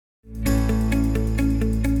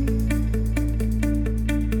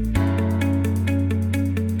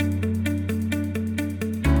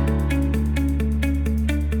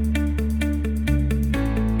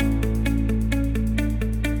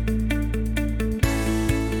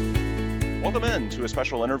Welcome in to a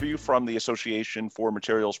special interview from the Association for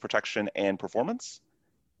Materials Protection and Performance.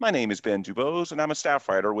 My name is Ben Dubose, and I'm a staff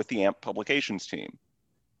writer with the AMP Publications team.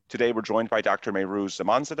 Today, we're joined by Dr. Mehrooz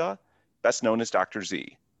Zamanzadeh, best known as Dr.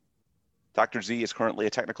 Z. Dr. Z is currently a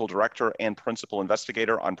technical director and principal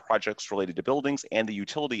investigator on projects related to buildings and the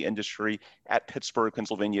utility industry at Pittsburgh,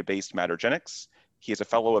 Pennsylvania-based Mattergenix. He is a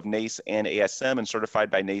fellow of NACE and ASM and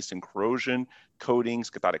certified by NACE in corrosion, coatings,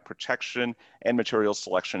 cathodic protection, and materials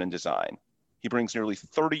selection and design. He brings nearly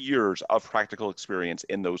 30 years of practical experience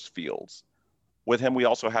in those fields. With him, we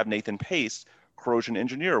also have Nathan Pace, corrosion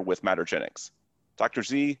engineer with Mattergenix. Dr.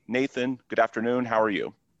 Z, Nathan, good afternoon. How are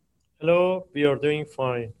you? Hello, we are doing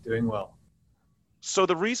fine. Doing well. So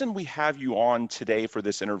the reason we have you on today for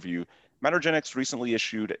this interview, Mattergenix recently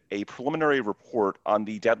issued a preliminary report on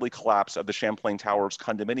the deadly collapse of the Champlain Towers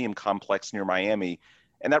condominium complex near Miami.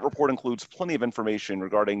 And that report includes plenty of information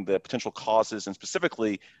regarding the potential causes and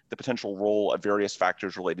specifically the potential role of various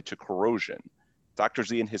factors related to corrosion. Dr.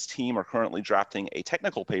 Z and his team are currently drafting a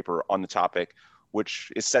technical paper on the topic,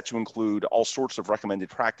 which is set to include all sorts of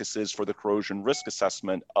recommended practices for the corrosion risk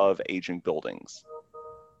assessment of aging buildings.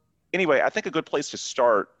 Anyway, I think a good place to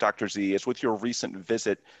start, Dr. Z, is with your recent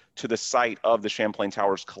visit to the site of the Champlain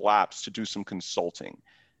Towers collapse to do some consulting.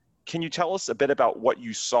 Can you tell us a bit about what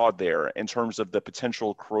you saw there in terms of the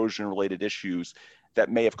potential corrosion-related issues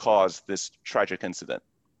that may have caused this tragic incident?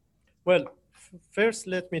 Well, first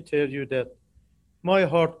let me tell you that my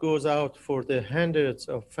heart goes out for the hundreds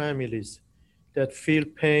of families that feel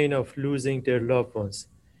pain of losing their loved ones.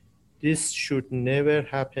 This should never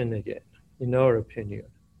happen again, in our opinion.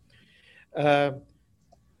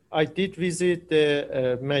 I did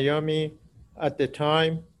visit Miami at the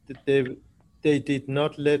time. They did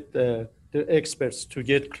not let the experts to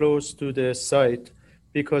get close to the site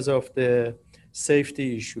because of the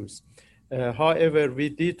safety issues. However, we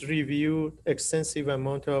did review extensive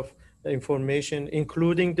amount of information,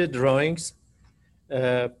 including the drawings,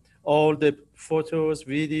 all the photos,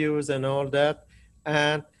 videos, and all that.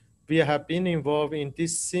 And we have been involved in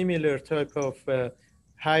this similar type of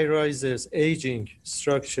high-rises, aging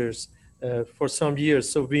structures for some years.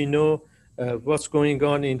 So we know what's going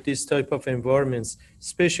on in this type of environments,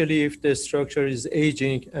 especially if the structure is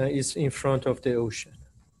aging and is in front of the ocean.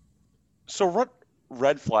 So what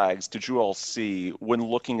red flags did you all see when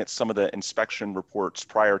looking at some of the inspection reports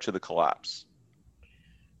prior to the collapse?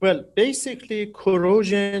 Well, basically,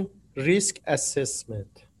 corrosion risk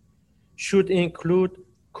assessment should include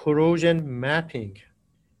corrosion mapping,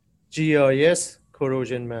 GIS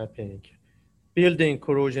corrosion mapping, building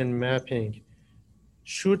corrosion mapping,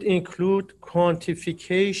 should include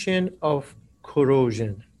quantification of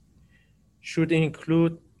corrosion, should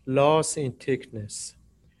include loss in thickness,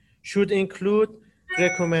 should include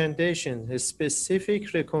recommendations,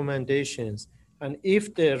 specific recommendations, and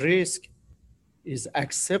if the risk is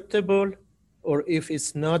acceptable or if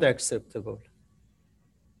it's not acceptable.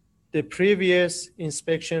 The previous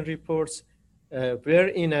inspection reports were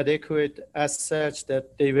inadequate as such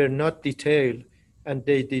that they were not detailed and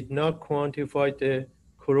they did not quantify the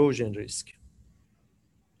corrosion risk.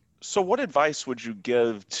 So what advice would you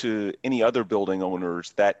give to any other building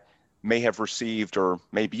owners that may have received or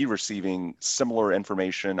may be receiving similar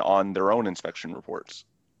information on their own inspection reports?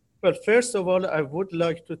 Well, first of all, I would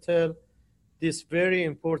like to tell this very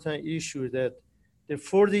important issue that the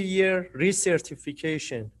 40-year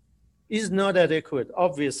recertification is not adequate.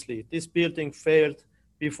 Obviously, this building failed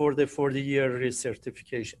before the 40-year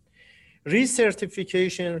recertification.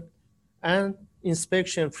 Recertification and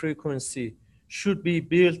inspection frequency should be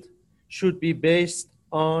based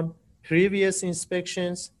on previous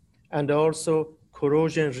inspections and also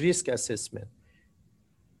corrosion risk assessment.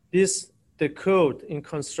 The code in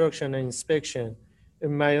construction and inspection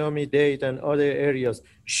in Miami-Dade and other areas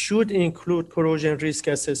should include corrosion risk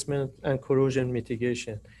assessment and corrosion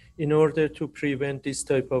mitigation in order to prevent this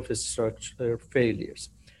type of structure failures.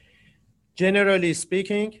 Generally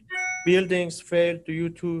speaking, buildings fail due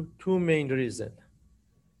to two main reasons.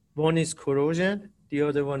 One is corrosion, the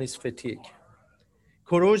other one is fatigue.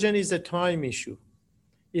 Corrosion is a time issue.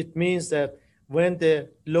 It means that when the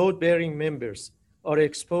load-bearing members are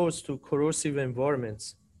exposed to corrosive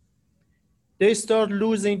environments, they start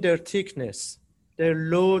losing their thickness, their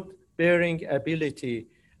load-bearing ability,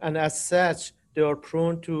 and as such, they are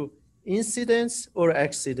prone to incidents or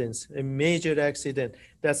accidents, a major accident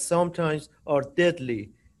that sometimes are deadly,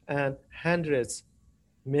 and hundreds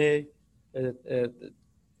may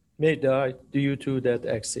die due to that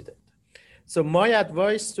accident. So my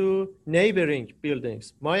advice to neighboring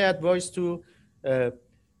buildings, my advice to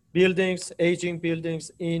buildings, aging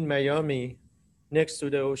buildings in Miami next to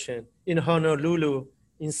the ocean in Honolulu,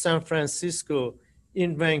 in San Francisco,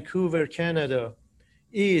 in Vancouver, Canada,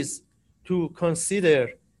 is to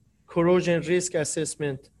consider corrosion risk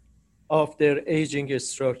assessment of their aging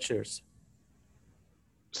structures.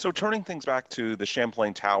 So turning things back to the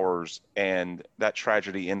Champlain Towers and that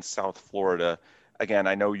tragedy in South Florida, again,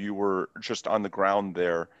 I know you were just on the ground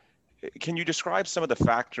there. Can you describe some of the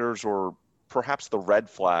factors, or perhaps the red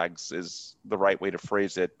flags is the right way to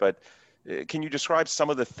phrase it, but can you describe some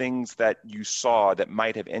of the things that you saw that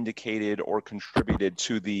might have indicated or contributed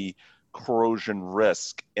to the corrosion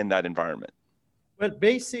risk in that environment? Well,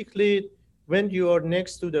 basically, when you are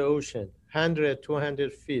next to the ocean, 100,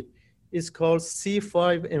 200 feet, it's called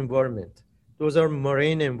C5 environment. Those are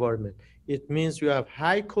marine environment. It means you have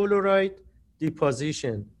high chloride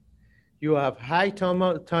deposition, you have high time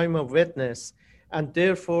of wetness, and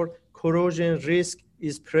therefore corrosion risk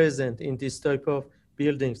is present in this type of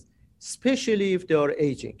buildings, especially if they are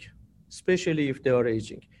aging,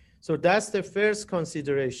 So that's the first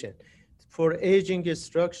consideration. For aging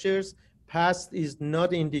structures, past is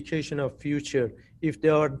not indication of future if they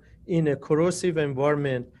are in a corrosive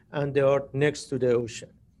environment and they are next to the ocean.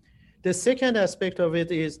 The second aspect of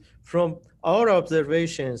it is, from our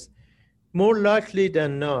observations, more likely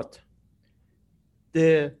than not,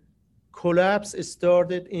 the collapse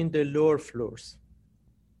started in the lower floors.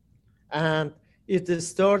 And it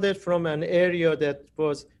started from an area that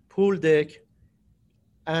was pool deck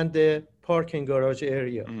and the parking garage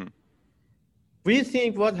area. Mm-hmm. We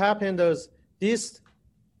think what happened is this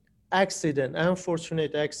accident,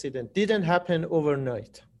 unfortunate accident, didn't happen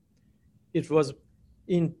overnight. It was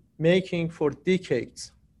in making for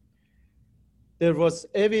decades. There was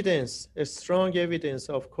evidence, a strong evidence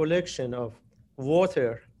of collection of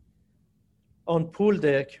water on pool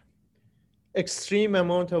deck, extreme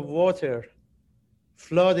amount of water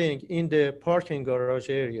flooding in the parking garage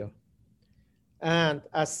area. And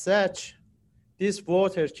as such, this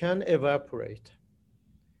water can evaporate.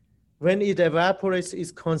 When it evaporates,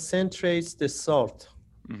 it concentrates the salt.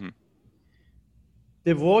 Mm-hmm.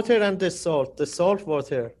 The water and the salt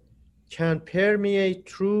water can permeate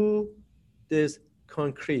through this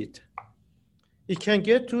concrete. It can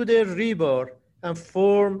get to the rebar and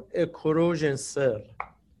form a corrosion cell.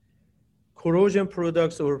 Corrosion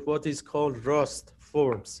products, or what is called rust,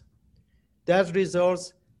 forms. That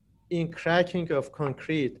results in cracking of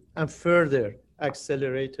concrete and further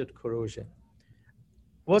accelerated corrosion.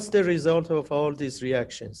 What's the result of all these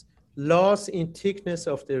reactions? Loss in thickness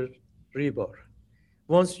of the rebar.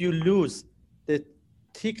 Once you lose the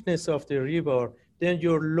thickness of the rebar, then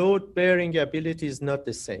your load-bearing ability is not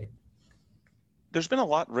the same. There's been a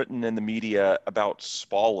lot written in the media about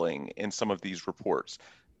spalling in some of these reports.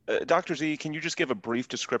 Dr. Z, can you just give a brief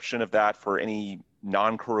description of that for any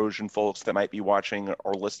non-corrosion folks that might be watching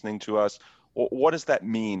or listening to us? What does that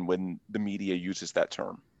mean when the media uses that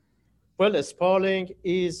term? Well, spalling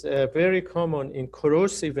is very common in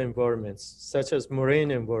corrosive environments, such as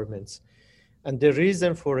marine environments. And the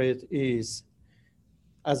reason for it is,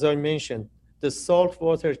 as I mentioned, the salt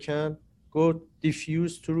water can go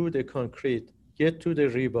diffuse through the concrete, get to the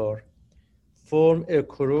rebar, form a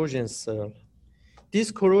corrosion cell.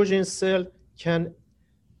 This corrosion cell can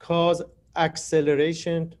cause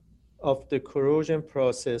acceleration of the corrosion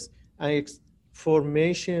process and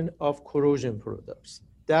formation of corrosion products.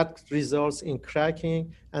 That results in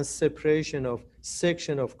cracking and separation of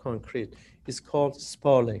section of concrete. It's called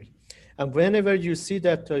spalling. And whenever you see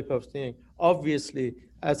that type of thing, obviously,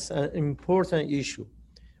 that's an important issue.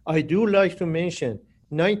 I do like to mention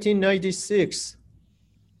 1996,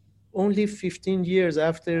 only 15 years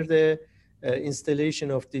after the installation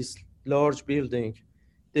of this large building,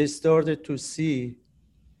 they started to see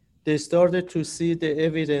the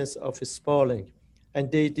evidence of spalling,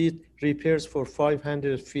 and they did repairs for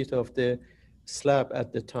 500 feet of the slab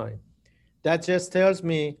at the time. That just tells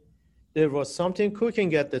me there was something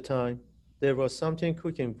cooking at the time.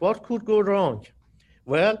 What could go wrong?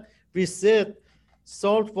 Well, we said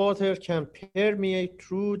salt water can permeate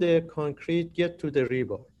through the concrete, get to the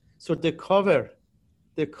rebar. So the cover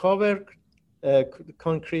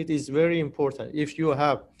concrete is very important. If you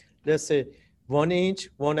have, let's say, 1 inch,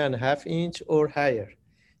 1.5 inch, or higher,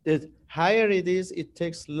 the higher it is, it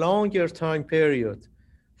takes longer time period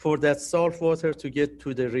for that salt water to get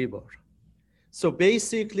to the rebar. So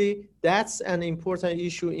basically, that's an important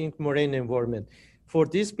issue in marine environment. For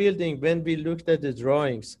this building, when we looked at the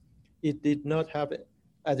drawings, it did not have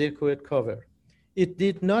adequate cover. It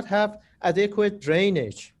did not have adequate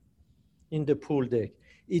drainage in the pool deck.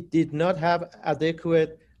 It did not have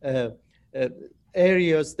adequate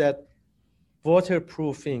areas that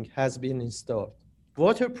waterproofing has been installed.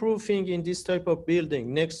 Waterproofing in this type of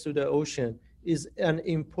building next to the ocean is an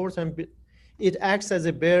important, it acts as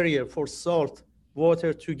a barrier for salt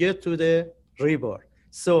water to get to the rebar.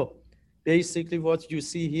 So basically what you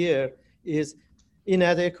see here is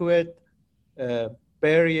inadequate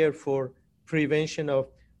barrier for prevention of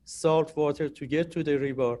salt water to get to the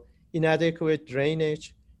rebar, inadequate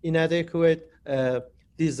drainage, inadequate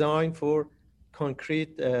design for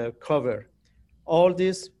concrete cover. All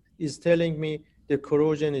this is telling me the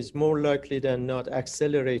corrosion is more likely than not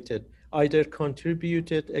accelerated, either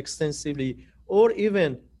contributed extensively or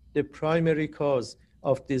even the primary cause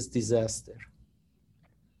of this disaster.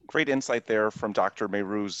 Great insight there from Dr.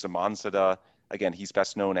 Mehruz Zamanzadeh. Again, he's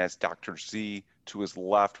best known as Dr. Z. To his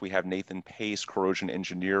left, we have Nathan Pace, corrosion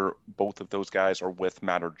engineer. Both of those guys are with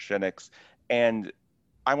Mattergenix. And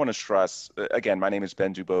I want to stress, again, my name is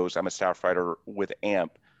Ben Dubose. I'm a staff writer with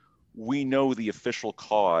AMP. We know the official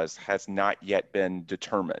cause has not yet been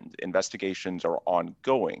determined. Investigations are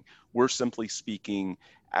ongoing. We're simply speaking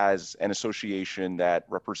as an association that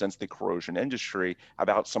represents the corrosion industry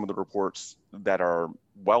about some of the reports that are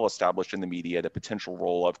well established in the media, the potential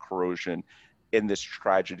role of corrosion in this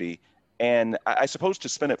tragedy. And I suppose to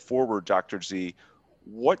spin it forward, Dr. Z,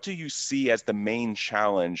 what do you see as the main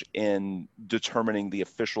challenge in determining the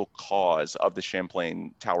official cause of the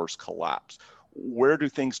Champlain Towers collapse? Where do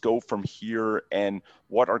things go from here, and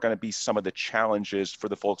what are going to be some of the challenges for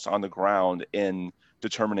the folks on the ground in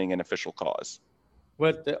determining an official cause?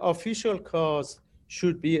 Well, the official cause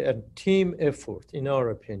should be a team effort, in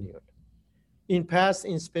our opinion. In past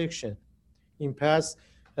inspection, in past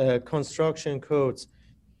construction codes,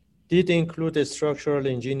 did include the structural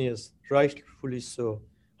engineers, rightfully so.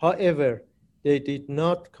 However, they did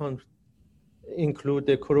not include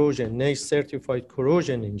the corrosion, NACE certified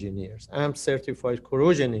corrosion engineers, AMP certified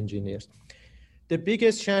corrosion engineers. The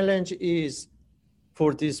biggest challenge is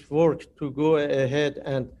for this work to go ahead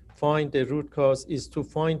and find the root cause is to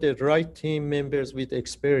find the right team members with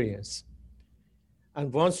experience.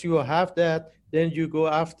 And once you have that, then you go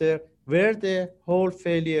after where the whole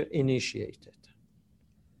failure initiated.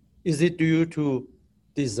 Is it due to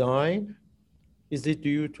design? Is it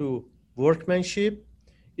due to workmanship?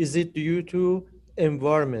 Is it due to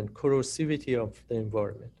environment, corrosivity of the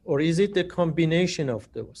environment? Or is it the combination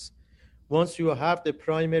of those? Once you have the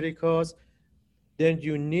primary cause, then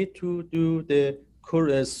you need to do the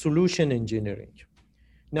solution engineering.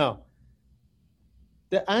 Now,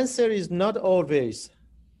 the answer is not always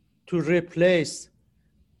to replace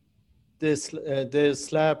the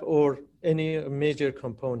slab or any major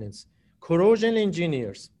components. Corrosion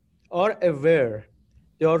engineers are aware.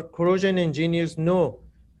 Corrosion engineers know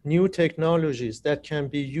new technologies that can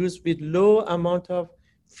be used with low amount of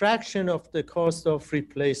fraction of the cost of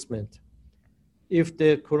replacement if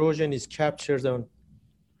the corrosion is captured on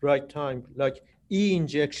right time, like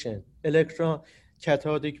e-injection, electron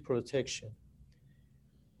cathodic protection.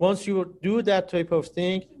 Once you do that type of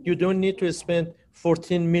thing, you don't need to spend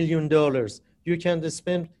 $14 million. You can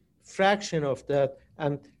spend fraction of that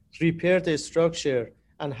and repair the structure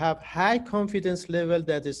and have high confidence level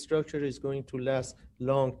that the structure is going to last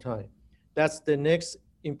long time. That's the next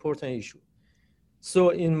important issue. So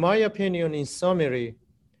in my opinion, in summary,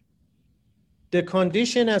 the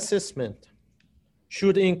condition assessment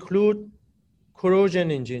should include corrosion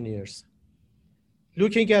engineers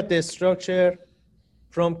looking at the structure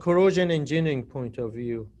from corrosion engineering point of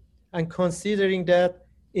view and considering that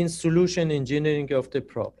in solution engineering of the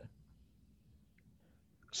problem.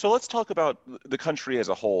 So let's talk about the country as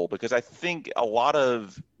a whole, because I think a lot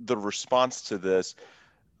of the response to this,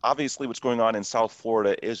 obviously what's going on in South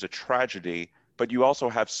Florida is a tragedy, but you also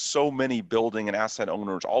have so many building and asset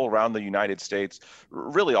owners all around the United States,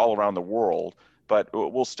 really all around the world, but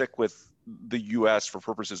we'll stick with the US for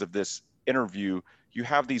purposes of this interview. You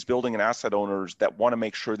have these building and asset owners that want to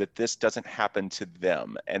make sure that this doesn't happen to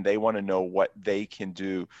them, and they want to know what they can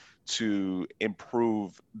do to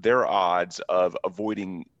improve their odds of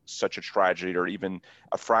avoiding such a tragedy or even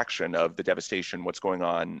a fraction of the devastation what's going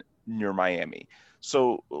on near Miami.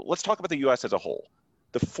 So let's talk about the US as a whole.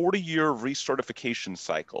 The 40-year recertification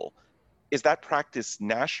cycle, is that practiced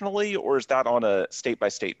nationally or is that on a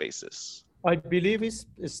state-by-state basis? I believe it's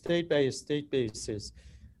a state-by-state basis.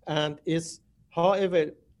 And it's,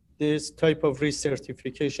 however, this type of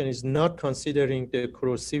recertification is not considering the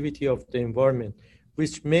corrosivity of the environment,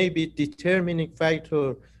 which may be determining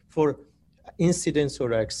factor for incidents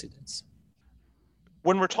or accidents.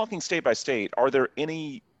 When we're talking state by state, are there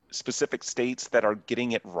any specific states that are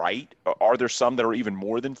getting it right? Are there some that are even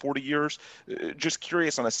more than 40 years? Just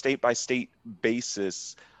curious on a state by state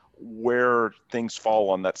basis where things fall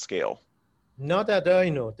on that scale. Not that I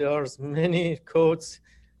know. There are many codes,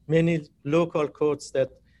 many local codes that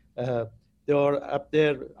uh, they are up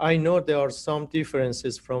there. I know there are some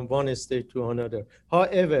differences from one state to another.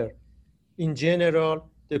 However, in general,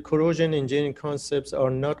 the corrosion engineering concepts are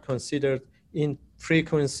not considered in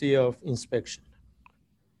frequency of inspection.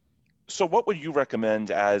 So what would you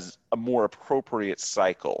recommend as a more appropriate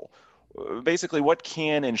cycle? Basically, what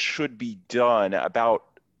can and should be done about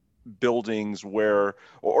buildings where,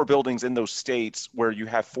 or buildings in those states where you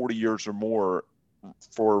have 40 years or more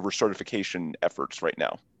for recertification efforts right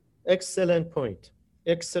now? Excellent point.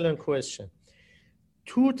 Excellent question.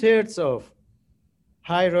 Two-thirds of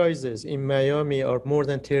high rises in Miami are more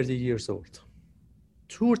than 30 years old.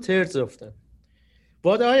 Two-thirds of them.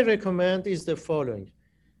 What I recommend is the following.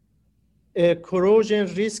 A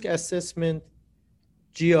corrosion risk assessment,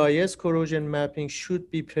 GIS corrosion mapping should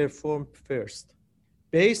be performed first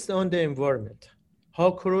based on the environment,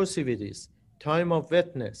 how corrosive it is, time of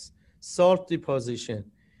wetness, salt deposition,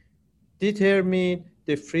 determine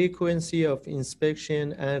the frequency of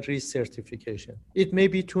inspection and recertification. It may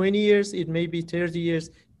be 20 years, it may be 30 years,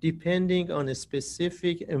 depending on a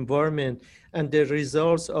specific environment and the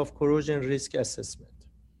results of corrosion risk assessment.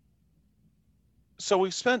 So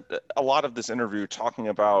we've spent a lot of this interview talking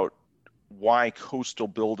about why coastal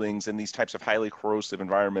buildings in these types of highly corrosive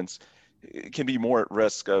environments can be more at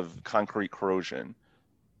risk of concrete corrosion.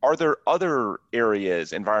 Are there other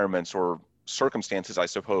areas, environments, or circumstances, I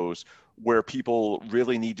suppose, where people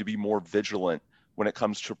really need to be more vigilant when it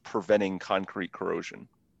comes to preventing concrete corrosion?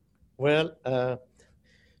 Well,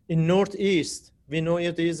 in Northeast, we know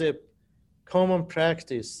it is a common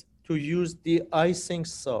practice to use de-icing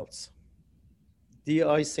salts.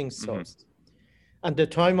 De-icing salts. And the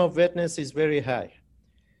time of wetness is very high.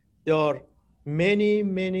 There are many,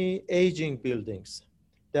 many aging buildings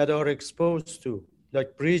that are exposed to,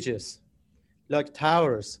 like bridges, like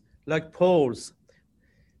towers, like poles,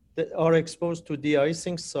 that are exposed to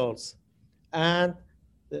de-icing salts and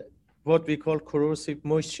what we call corrosive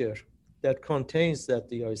moisture that contains that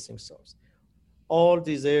de-icing salts. All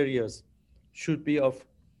these areas should be of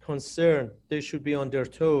concern. They should be on their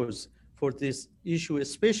toes for this issue,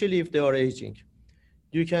 especially if they are aging.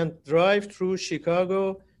 You can drive through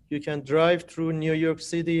Chicago, you can drive through New York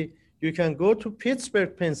City, you can go to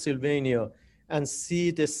Pittsburgh, Pennsylvania, and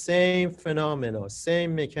see the same phenomena,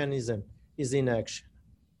 same mechanism is in action.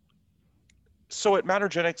 So at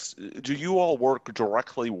Mattergenics, do you all work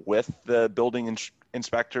directly with the building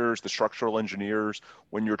inspectors, the structural engineers,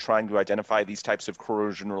 when you're trying to identify these types of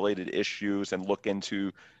corrosion-related issues and look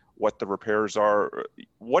into what the repairs are?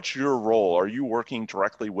 What's your role? Are you working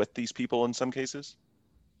directly with these people in some cases?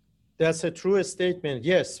 That's a true statement.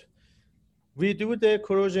 Yes, we do the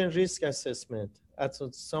corrosion risk assessment at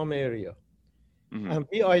some area. And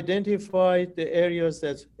we identify the areas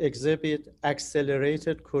that exhibit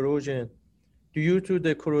accelerated corrosion due to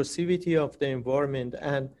the corrosivity of the environment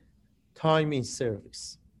and time in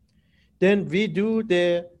service. Then we do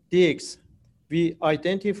the digs. We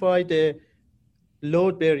identify the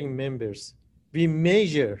load-bearing members. We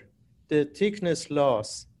measure the thickness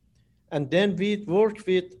loss. And then we work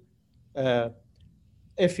with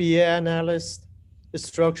FEA analysts,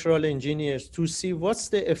 structural engineers to see what's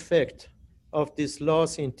the effect of this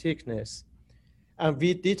loss in thickness. And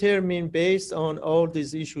we determine based on all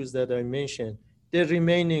these issues that I mentioned, the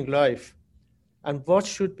remaining life and what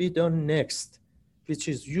should be done next, which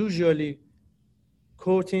is usually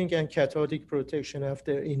coating and cathodic protection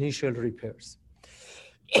after initial repairs.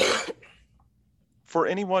 For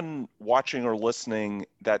anyone watching or listening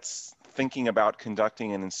that's thinking about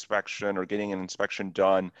conducting an inspection or getting an inspection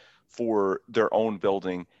done for their own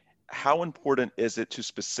building, how important is it to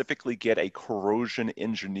specifically get a corrosion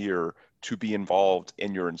engineer to be involved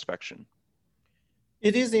in your inspection?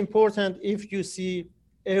 It is important if you see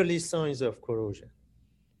early signs of corrosion.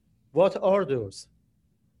 What are those?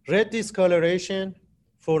 Red discoloration,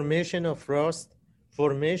 formation of rust,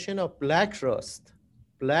 formation of black rust,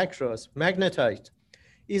 magnetite,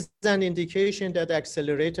 is an indication that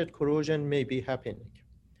accelerated corrosion may be happening.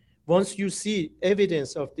 Once you see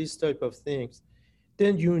evidence of this type of things,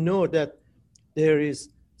 then you know that there is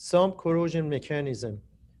some corrosion mechanism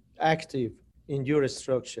active in your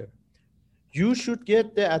structure. You should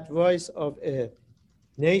get the advice of a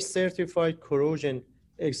NACE certified corrosion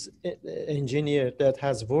engineer that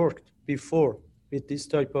has worked before with this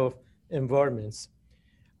type of environments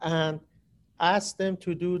and ask them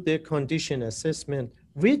to do the condition assessment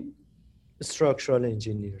with structural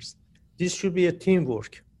engineers. This should be a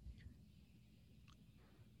teamwork.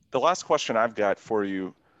 The last question I've got for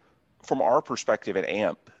you, from our perspective at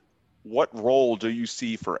AMP, what role do you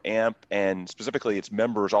see for AMP and specifically its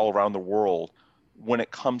members all around the world when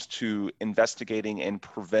it comes to investigating and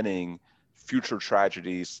preventing future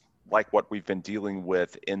tragedies like what we've been dealing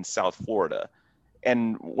with in South Florida?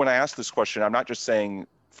 And when I ask this question, I'm not just saying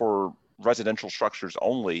for residential structures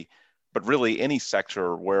only, but really any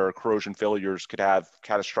sector where corrosion failures could have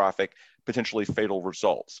catastrophic, potentially fatal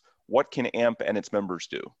results. What can AMP and its members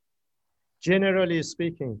do? Generally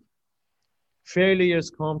speaking,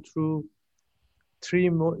 failures come through three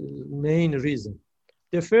main reasons.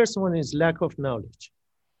 The first one is lack of knowledge.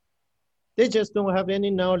 They just don't have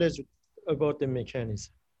any knowledge about the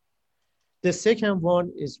mechanism. The second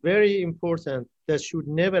one is very important that should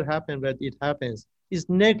never happen, but it happens, is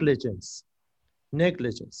negligence.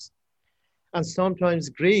 Negligence. And sometimes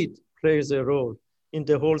greed plays a role in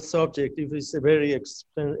the whole subject. If it's very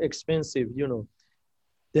expensive,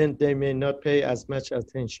 then they may not pay as much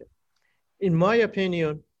attention. In my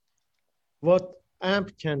opinion, what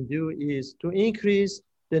AMP can do is to increase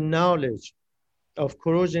the knowledge of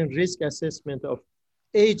corrosion risk assessment of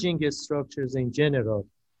aging structures in general,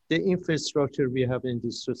 the infrastructure we have in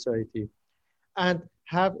this society, and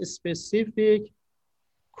have specific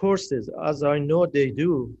courses, as I know they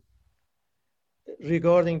do,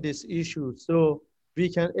 regarding this issue. So we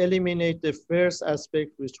can eliminate the first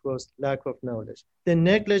aspect, which was lack of knowledge. The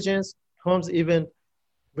negligence comes even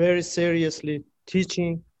very seriously,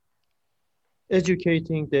 teaching,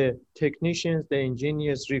 educating the technicians, the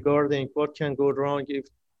engineers regarding what can go wrong if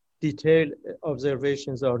detailed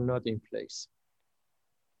observations are not in place.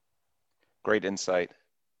 Great insight.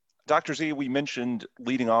 Dr. Z, we mentioned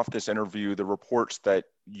leading off this interview the reports that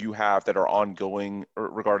you have that are ongoing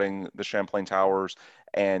regarding the Champlain Towers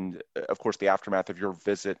and, of course, the aftermath of your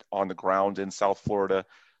visit on the ground in South Florida.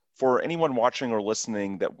 For anyone watching or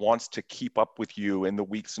listening that wants to keep up with you in the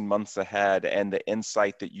weeks and months ahead and the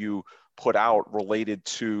insight that you put out related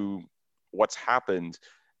to what's happened,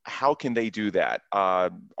 how can they do that?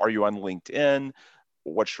 Are you on LinkedIn?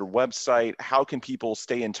 What's your website? How can people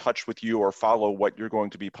stay in touch with you or follow what you're going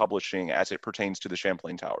to be publishing as it pertains to the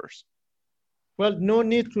Champlain Towers? Well, no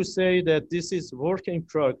need to say that this is work in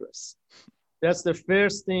progress. That's the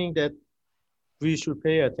first thing that we should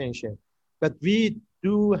pay attention. But we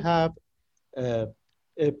do have a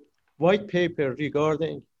white paper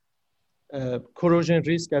regarding corrosion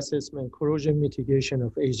risk assessment, corrosion mitigation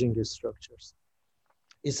of aging structures.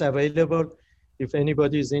 It's available. If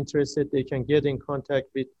anybody is interested, they can get in contact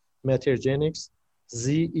with Mattergenix,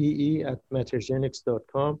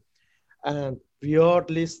 zee@mattergenix.com. And we are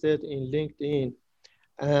listed in LinkedIn.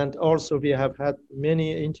 And also we have had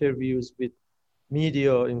many interviews with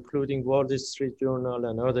media, including Wall Street Journal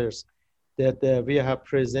and others, that we have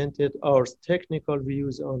presented our technical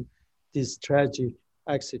views on this tragic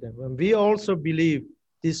accident. And we also believe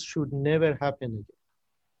this should never happen again.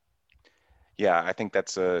 Yeah, I think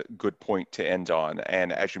that's a good point to end on.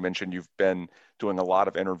 And as you mentioned, you've been doing a lot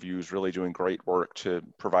of interviews, really doing great work to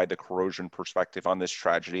provide the corrosion perspective on this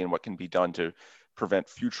tragedy and what can be done to prevent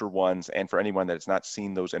future ones. And for anyone that has not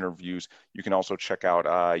seen those interviews, you can also check out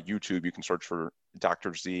YouTube. You can search for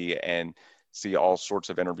Dr. Z and see all sorts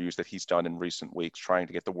of interviews that he's done in recent weeks, trying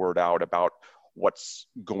to get the word out about what's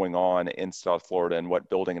going on in South Florida and what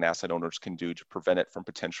building and asset owners can do to prevent it from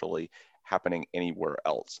potentially happening anywhere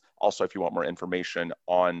else. Also, if you want more information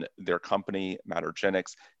on their company,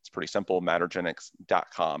 Mattergenix, it's pretty simple,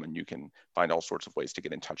 mattergenix.com, and you can find all sorts of ways to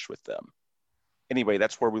get in touch with them. Anyway,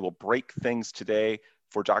 that's where we will break things today.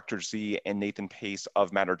 For Dr. Z and Nathan Pace of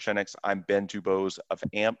Mattergenix, I'm Ben Dubose of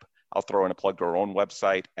AMP. I'll throw in a plug to our own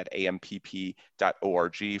website at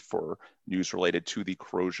ampp.org for news related to the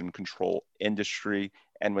corrosion control industry.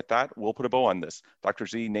 And with that, we'll put a bow on this. Dr.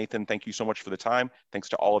 Z, Nathan, thank you so much for the time. Thanks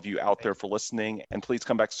to all of you out there for listening. And please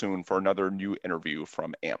come back soon for another new interview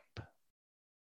from AMP.